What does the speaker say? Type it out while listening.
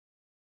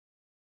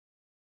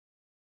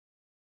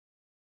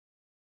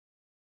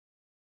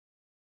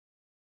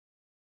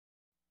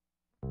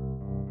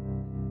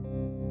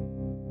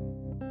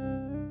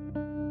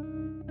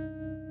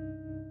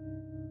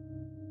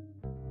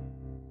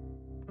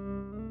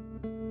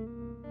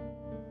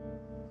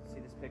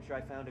picture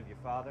I found of your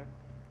father?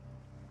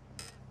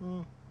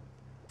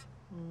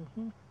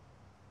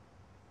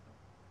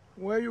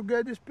 Where you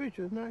get this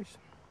picture? Nice.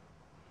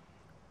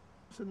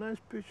 It's a nice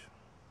picture.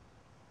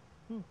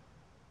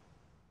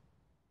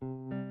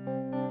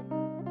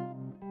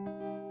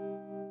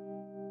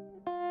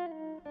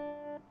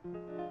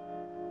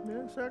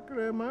 Yeah,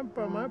 exactly. My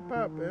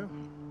pop, yeah.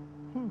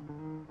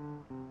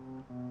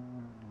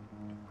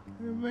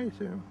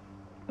 Amazing.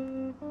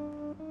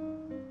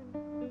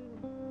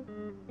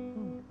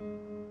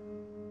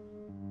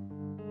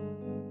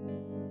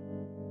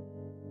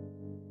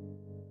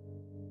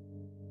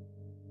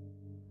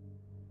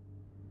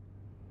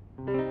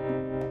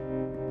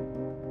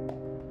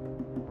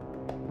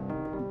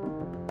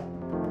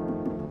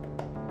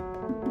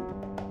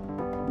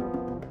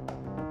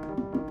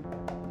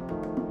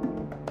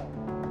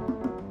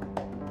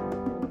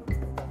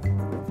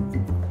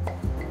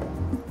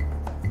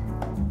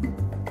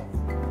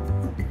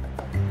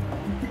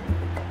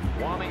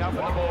 Warming up in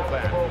the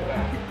bullpen.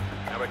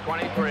 Number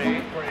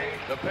 23,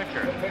 the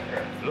pitcher,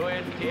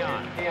 Luis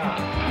Tiant.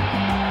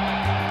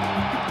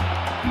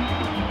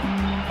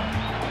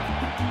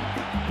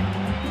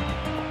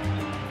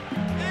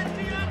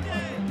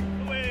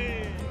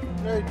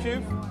 Hey,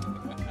 Chief.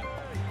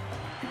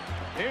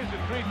 Here's the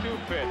 3-2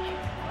 pitch.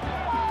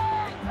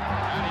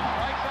 And he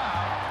strikes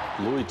out.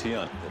 Luis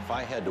Tiant, if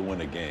I had to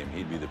win a game,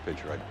 he'd be the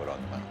pitcher I'd put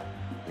on the mound.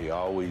 He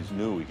always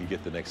knew he could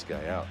get the next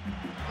guy out.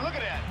 Look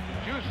at that.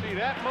 Did you see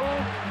that move?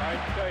 I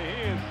tell you,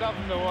 he is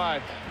something to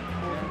watch.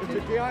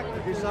 Mr. Tiant,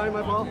 did you sign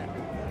my ball?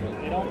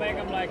 You don't make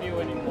them like you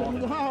anymore.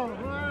 No,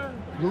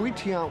 Luis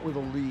Tiant with a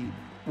lead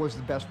was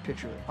the best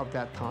pitcher of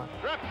that time.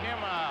 Struck him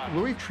out.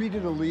 Luis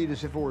treated a lead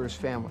as if it were his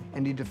family,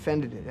 and he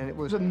defended it, and it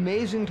was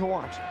amazing to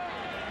watch.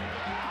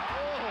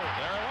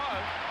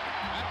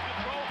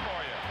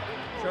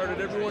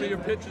 Started every one of your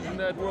pitches in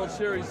that World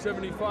Series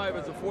 75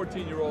 as a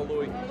 14-year-old,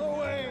 Louis. no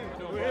way.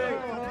 No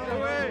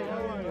way.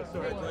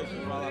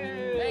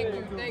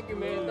 Thank you,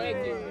 man.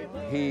 Thank you.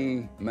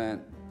 He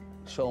meant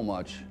so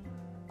much.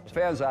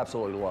 Fans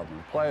absolutely loved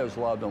him. Players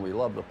loved him. We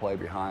loved to play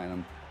behind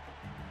him.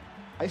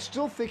 I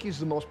still think he's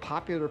the most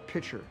popular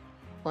pitcher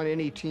on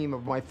any team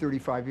of my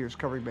 35 years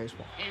covering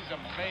baseball. He's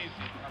amazing.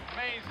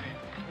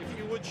 If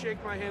you would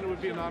shake my hand, it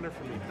would be an honor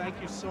for me.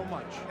 Thank you so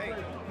much.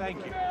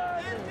 Thank you.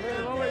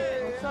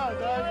 What's up,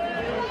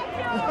 guys?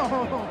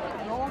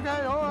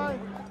 Okay, all right.